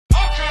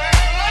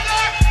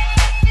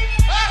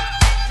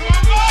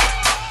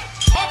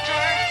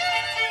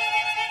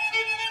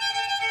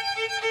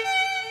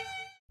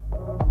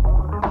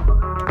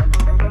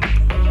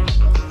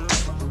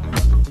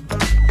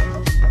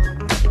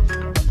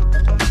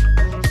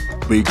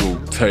Beagle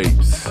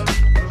tapes. Know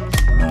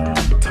what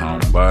I'm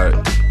talking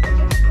about?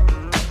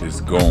 It's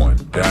going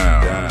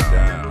down.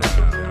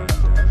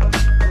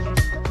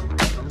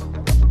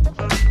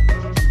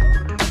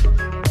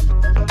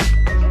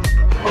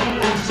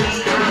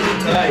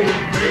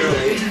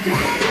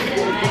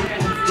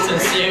 Some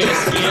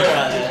serious gear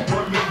on it.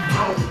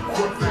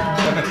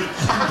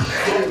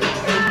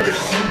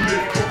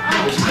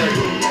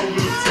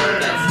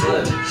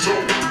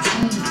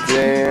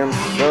 Damn,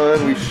 son,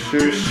 we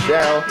sure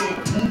shall.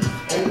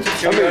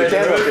 Should we go to the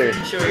roof?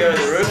 Should we go to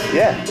the roof?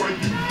 Yeah.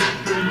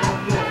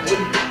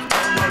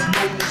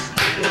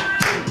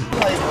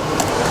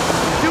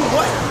 Do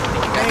what?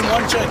 Name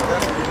one trick.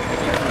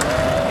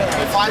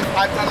 If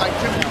I've done like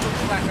 2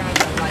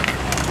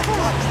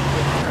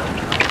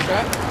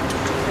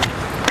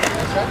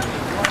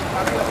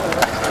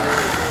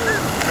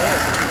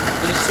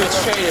 You switch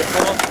straight it,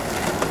 bro.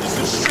 You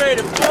switch straight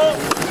it, bro.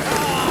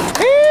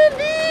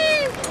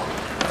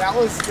 That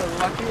was the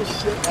luckiest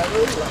shit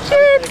ever.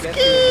 Jet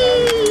ski!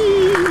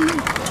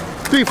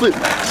 3 flip.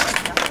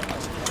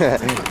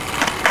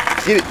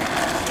 Get it.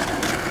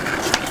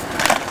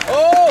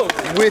 Oh!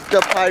 With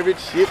the pirate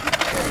ship.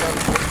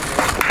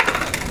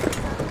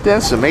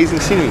 That's amazing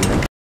scenery.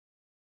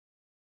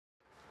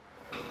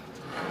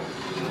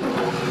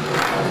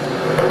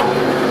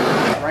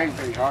 It rained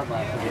pretty hard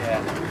last night.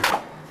 Yeah.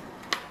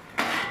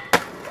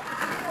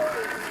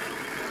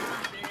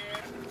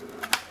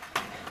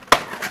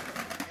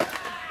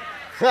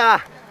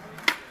 Ha!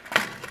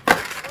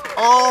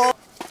 Oh!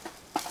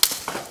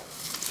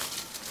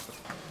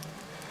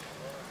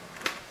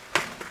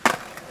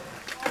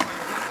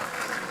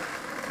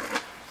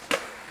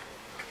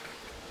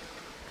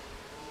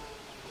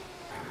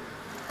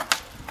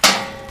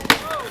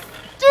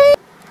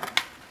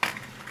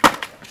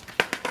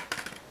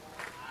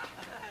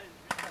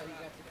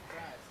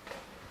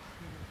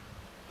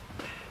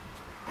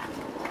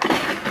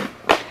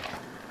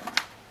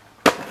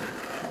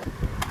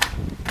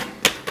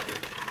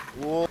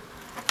 Whoa.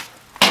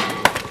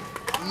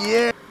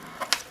 Yeah.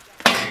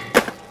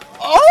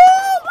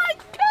 Oh my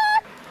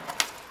God.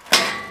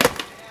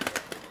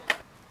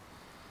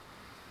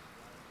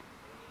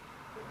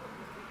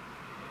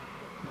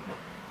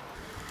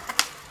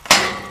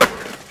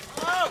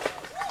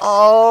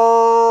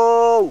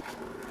 Oh.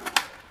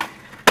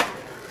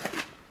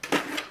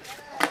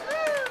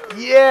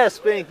 Yeah,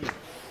 Spanky.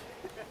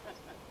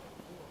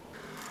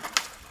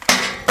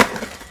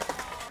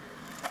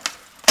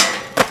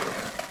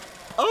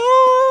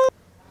 Oh.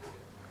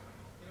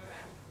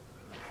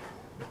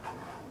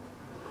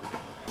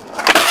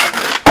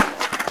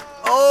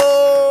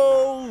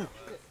 Oh.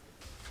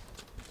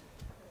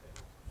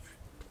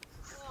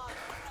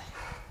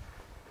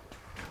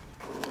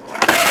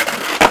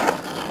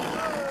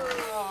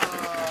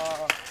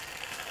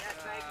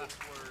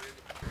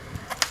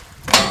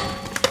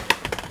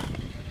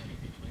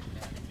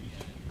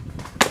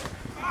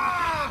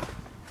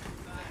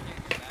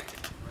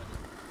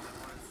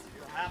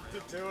 Have to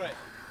do it.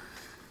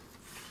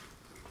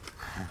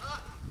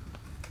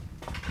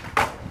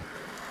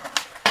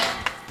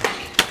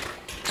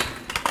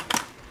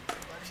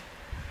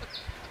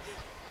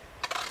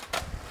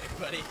 Hey,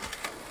 buddy.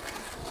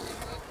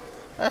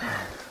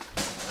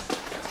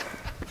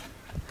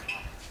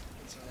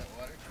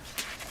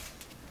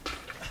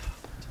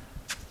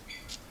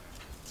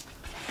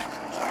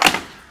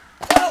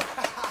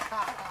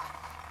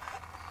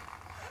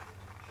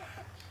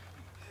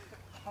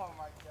 Oh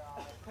my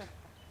God.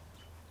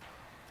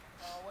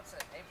 What's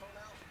that, April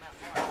now? Not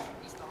March.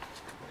 He's not.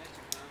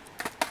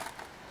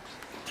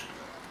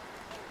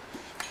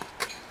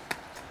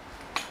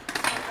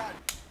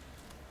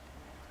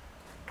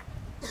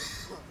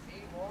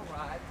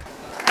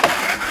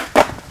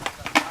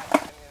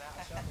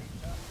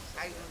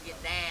 How you gonna get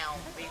down,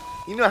 baby?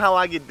 You know how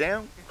I get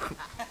down?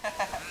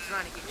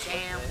 Trying to get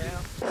down.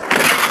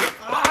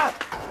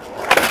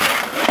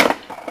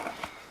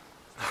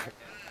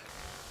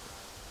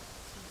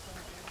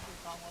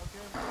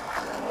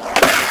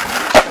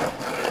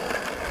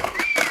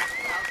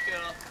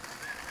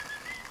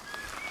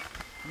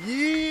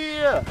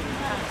 Yeah.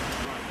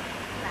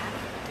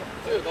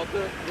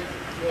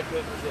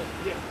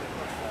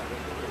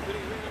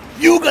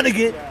 You gonna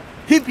get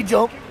hippie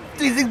jump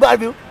 365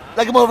 view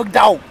like a motherfucking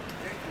dog.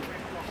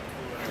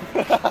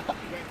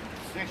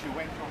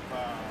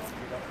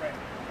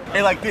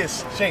 Hey, like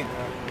this, Shane.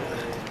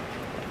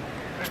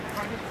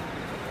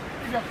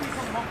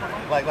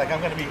 Like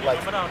I'm gonna be like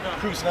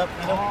cruising up,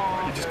 you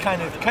know. You just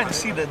kind of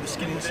see the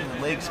skinniness in the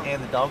legs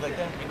and the dog like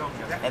that.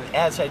 And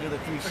as I do the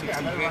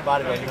 360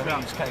 body ride, you know,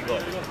 you just kind of go.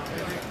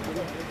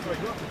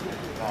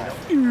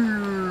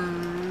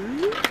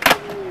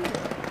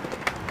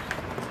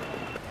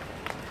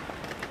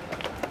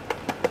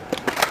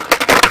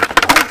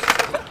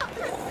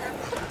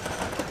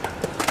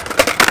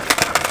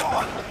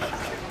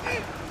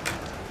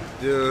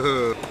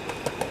 Dude.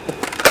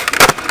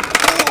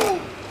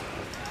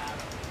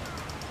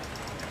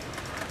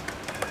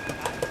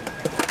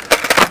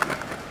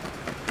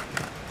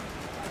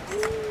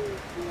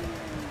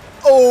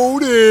 Oh,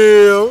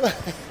 damn. go.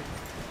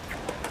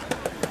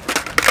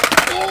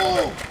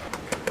 Oh!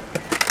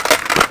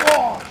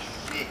 Oh,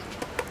 shit.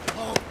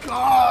 Oh,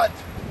 God.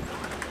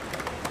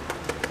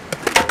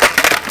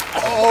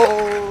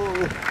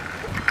 Oh!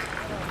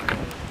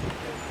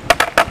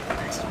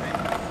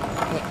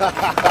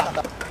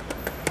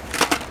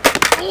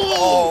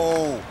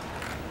 Oh!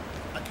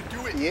 I can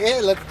do it. Yeah,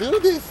 let's do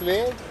this,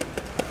 man.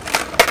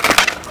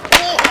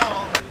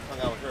 Oh!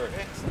 Hung out with her.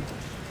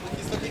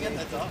 He's looking at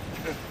that dog.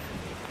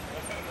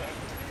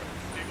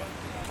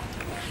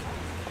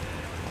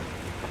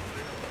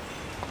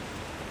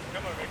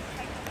 Come on, Rick.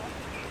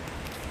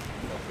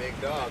 A big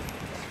dog.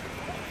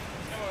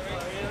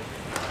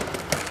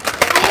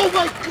 Oh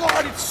my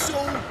God, it's so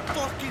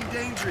fucking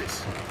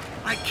dangerous.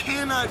 I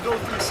cannot go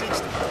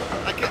 360.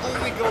 I can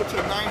only go to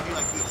 90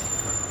 like this.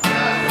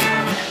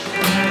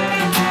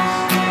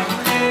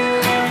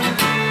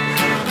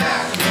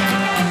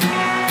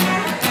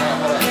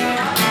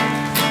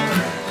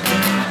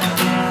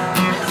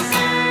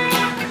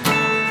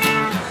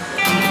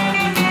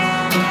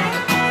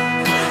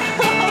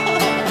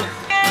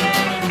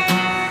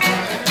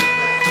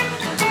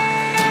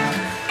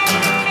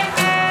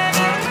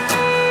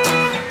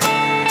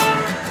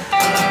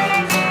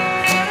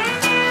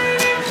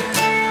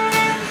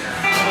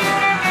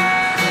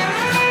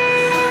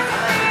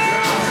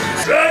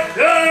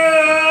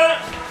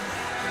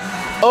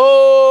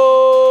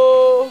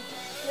 Oh!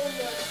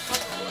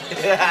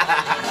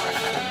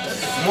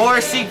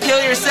 Morrissey,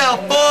 kill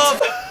yourself,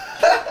 Bob!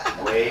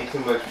 Way too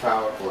much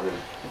power for him.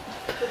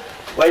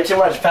 Way too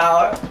much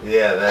power?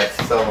 Yeah, that's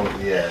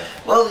some, yeah.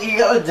 Well, you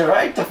gotta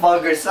direct the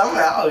fucker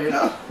somehow, you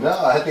know?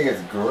 No, I think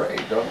it's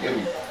great. Don't get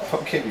me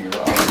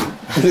wrong.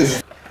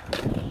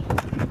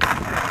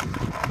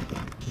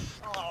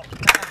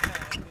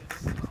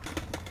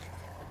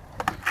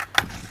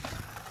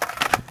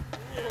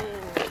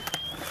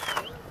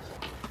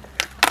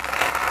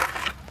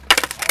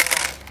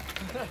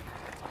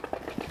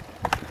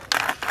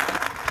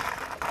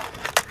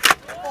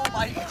 Oh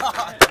my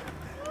God!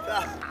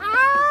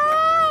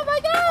 Oh my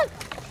God!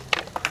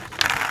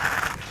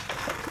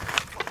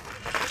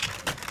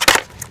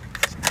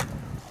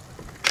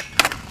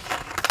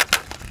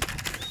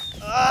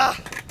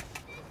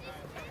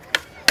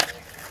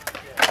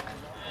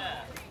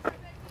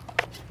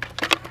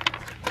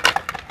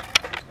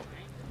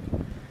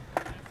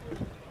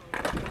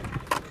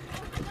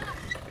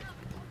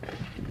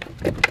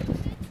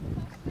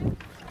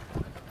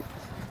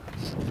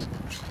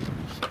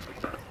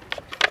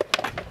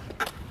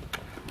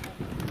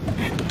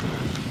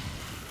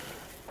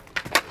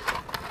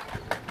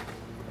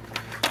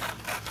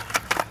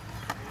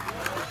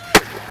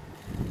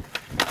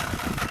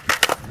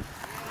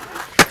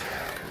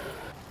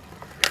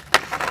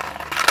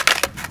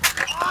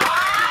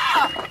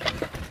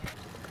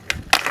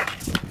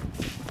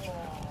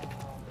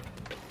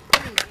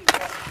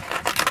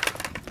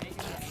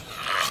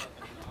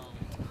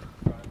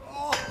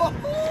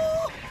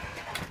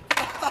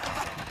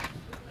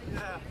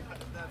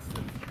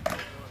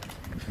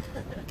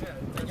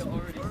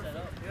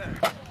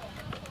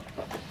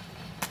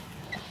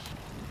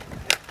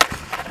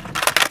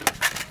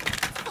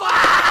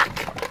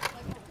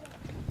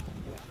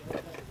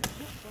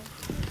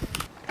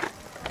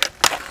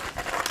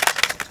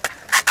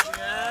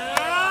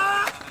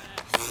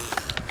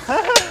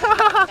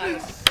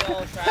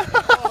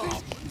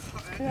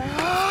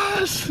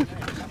 Yes!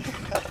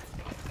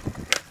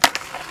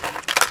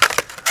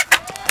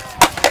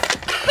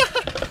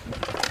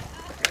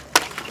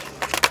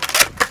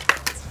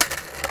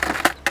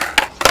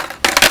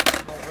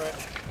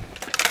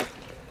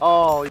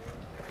 Oh.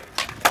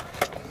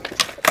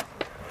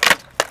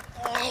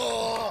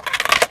 Oh.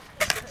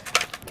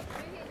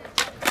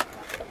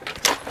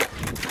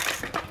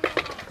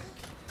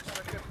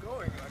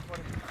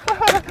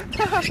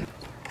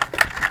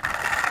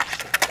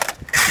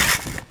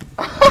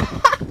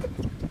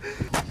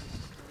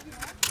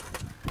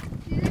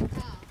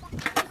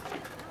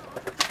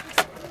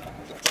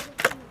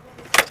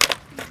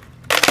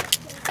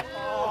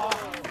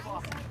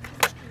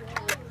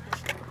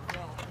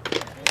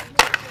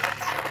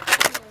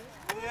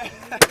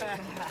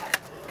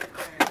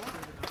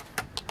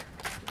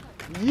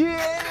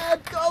 Yeah,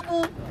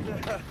 double.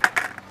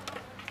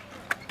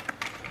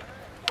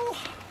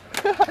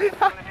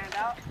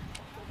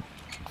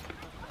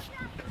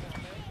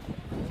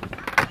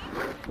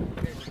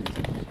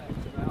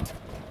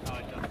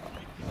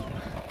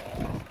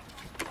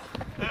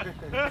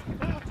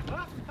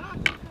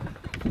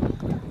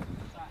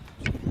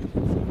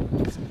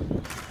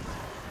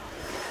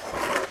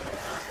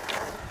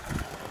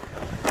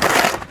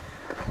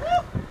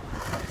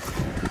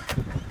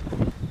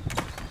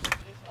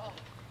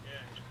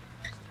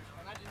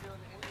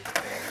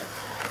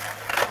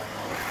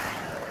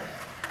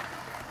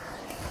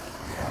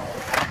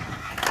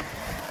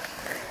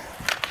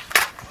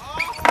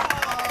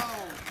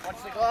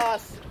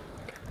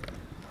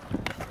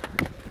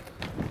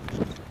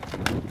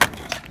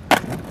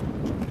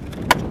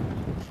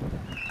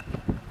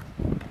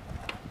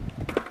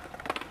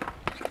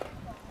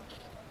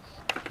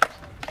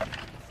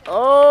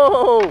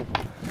 Oh!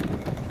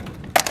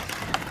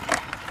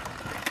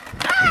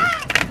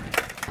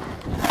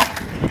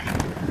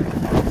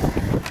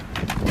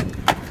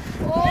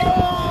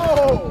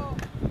 Oh!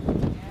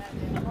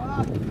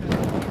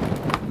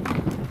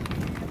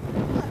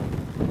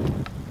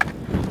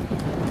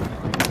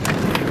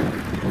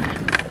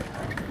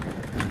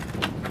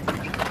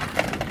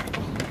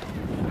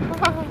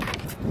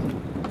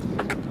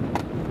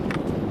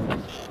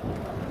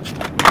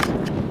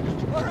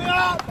 Hurry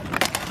up!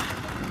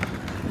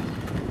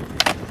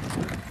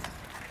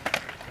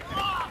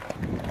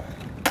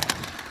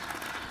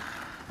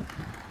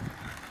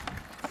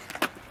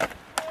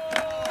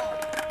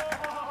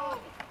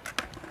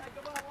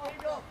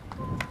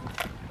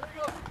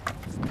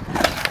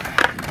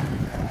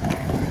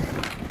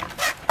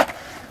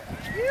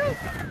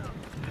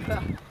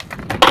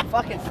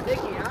 Fucking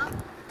sticky, huh?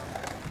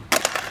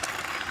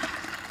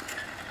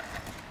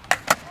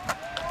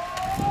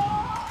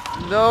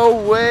 No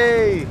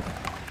way!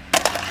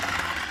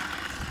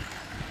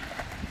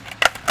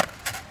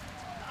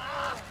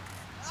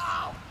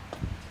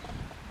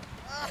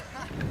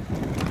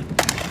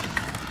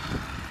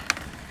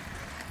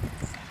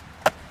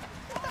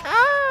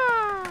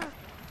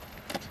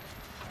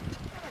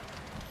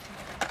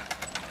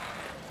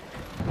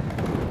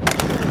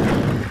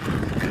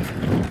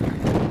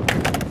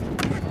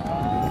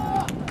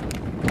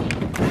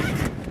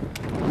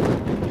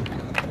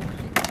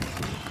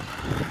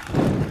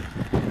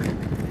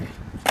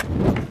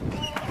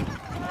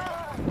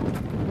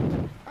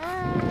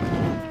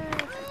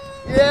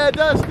 Yeah,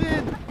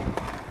 Dustin!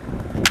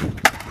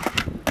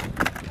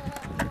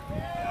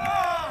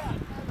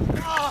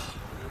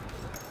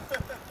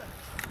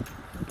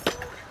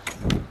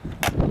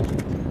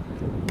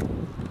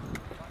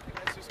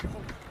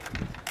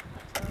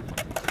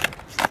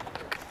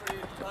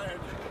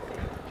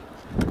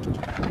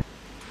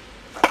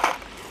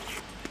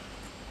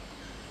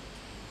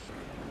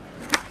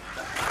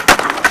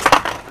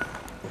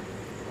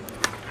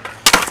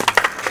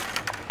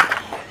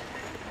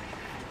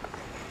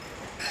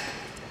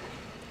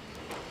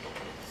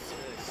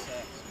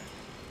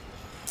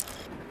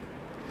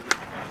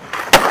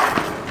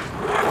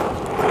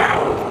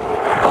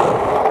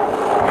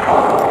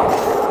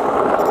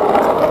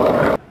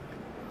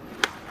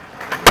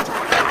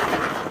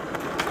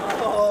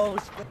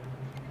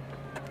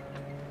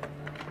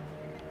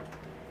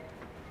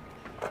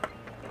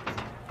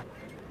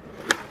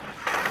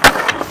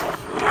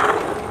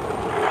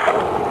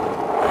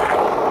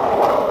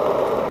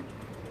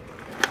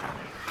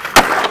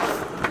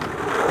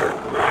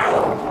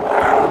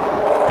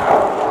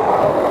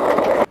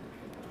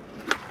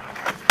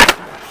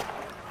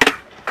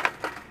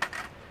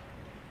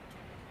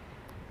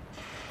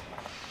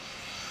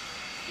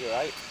 You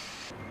right?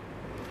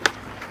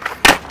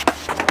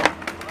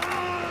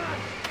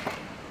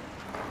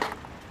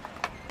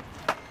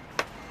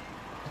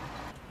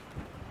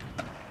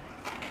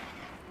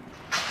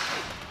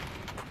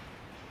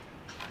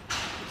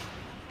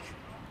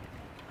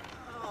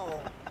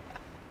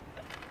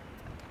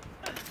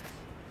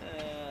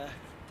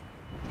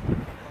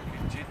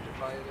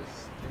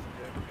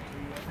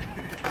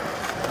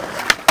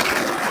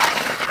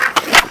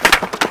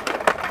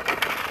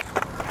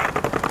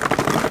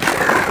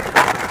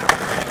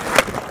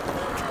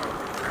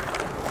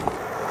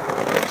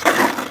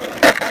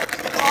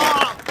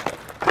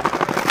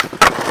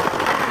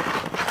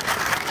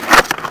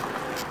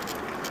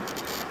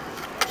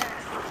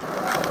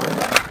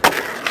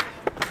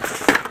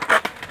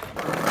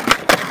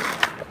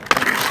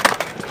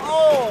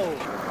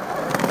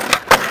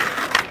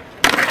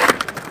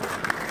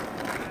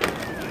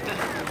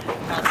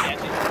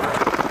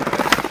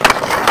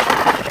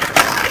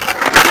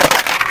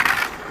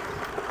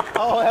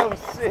 Oh, that was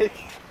sick.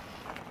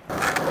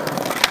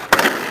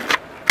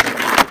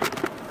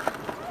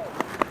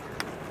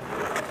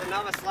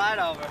 Another slide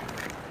over.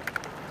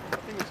 I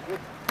think it's good.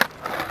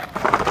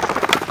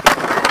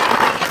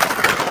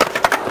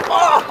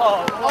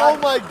 Oh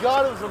my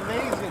God, it was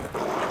amazing.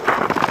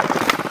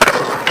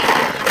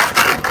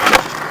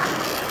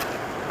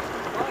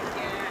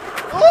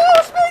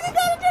 Oh, Spanky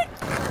got it!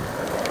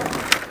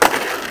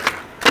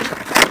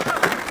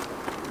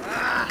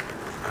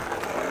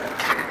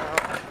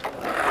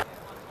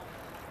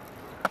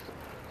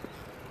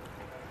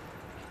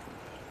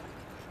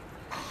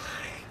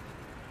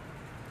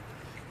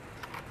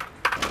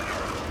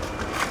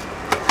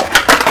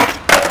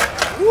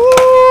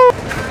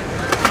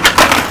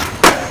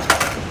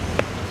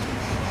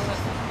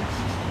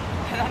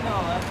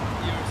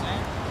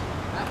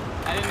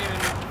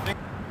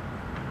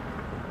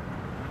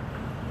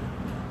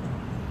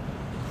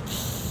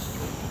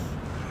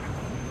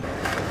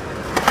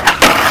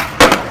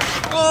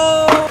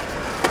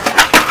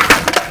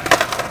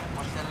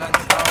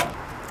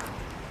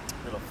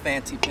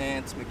 Fancy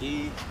pants,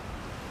 McGee.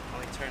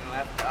 Only turn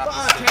left.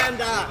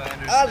 Bartender!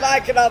 I'd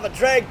like another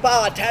drink,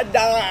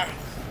 bartender!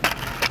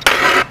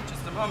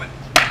 Just a moment.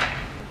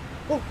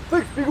 Oh,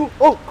 thanks, Beagle.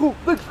 Oh, cool.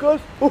 Thanks, guys.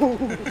 Oh.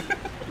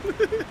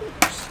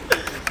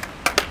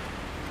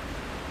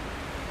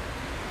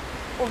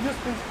 Yeah!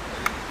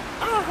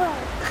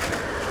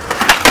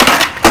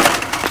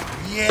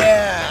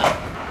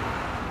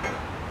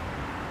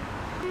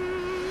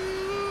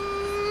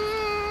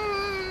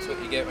 That's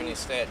what you get when you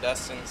stay at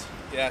Dustin's.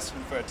 You ask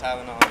him for a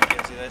Tylenol and he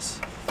gives you this.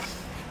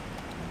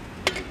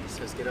 He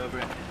says get over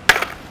it.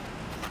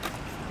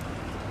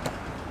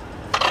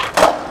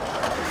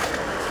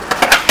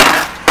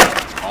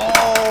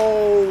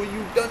 Oh,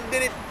 you done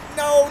did it.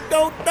 No,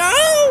 don't,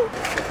 no!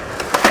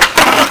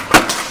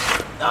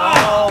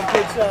 Oh,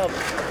 good job.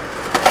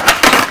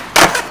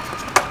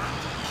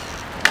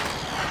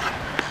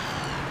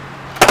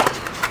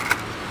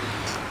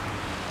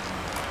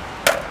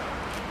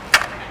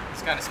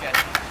 It's kind of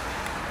sketchy.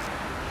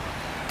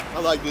 I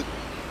liked it.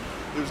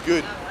 It was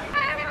good.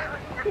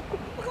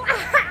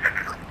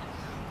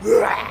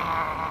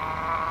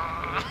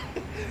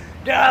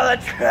 Do the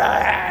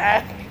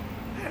trick!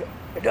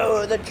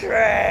 Do the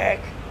trick!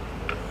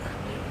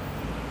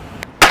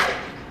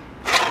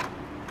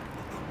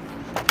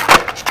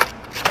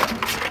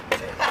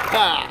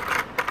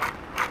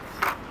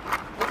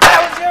 That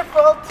was your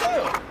fault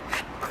too.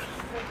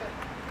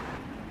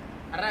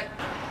 Alright.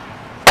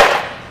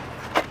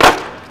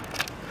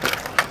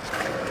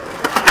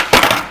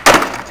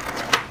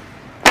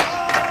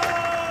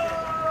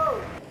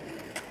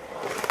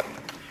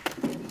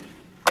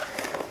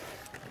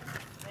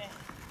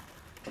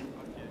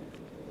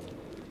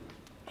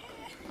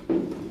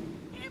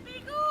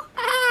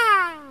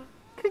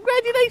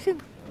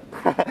 Congratulations!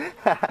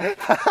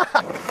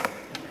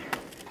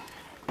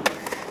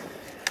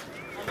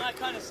 I'm not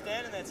kind of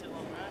standing there too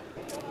long, right?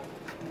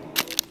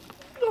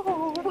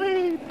 Oh,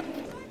 wait!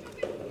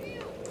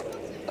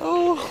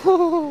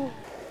 Oh!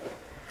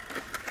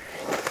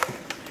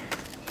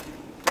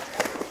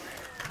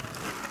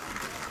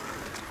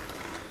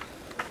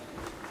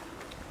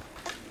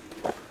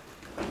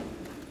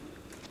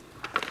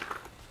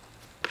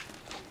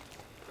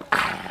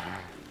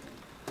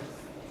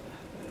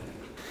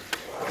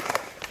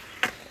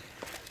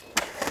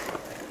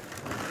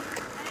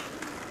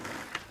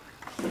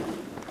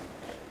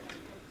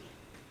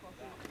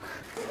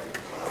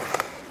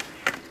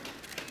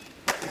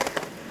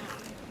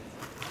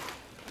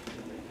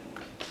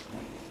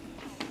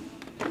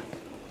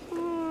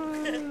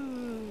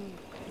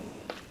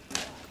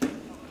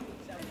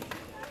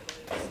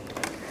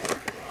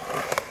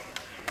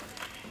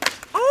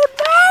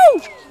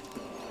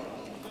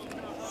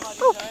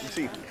 You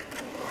see.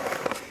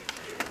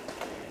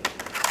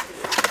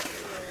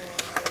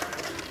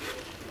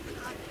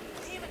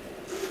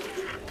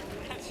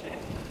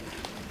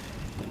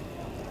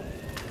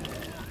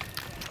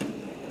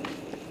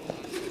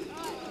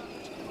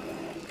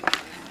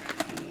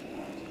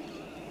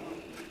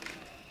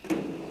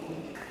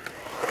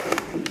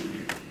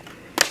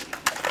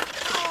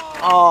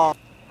 Oh.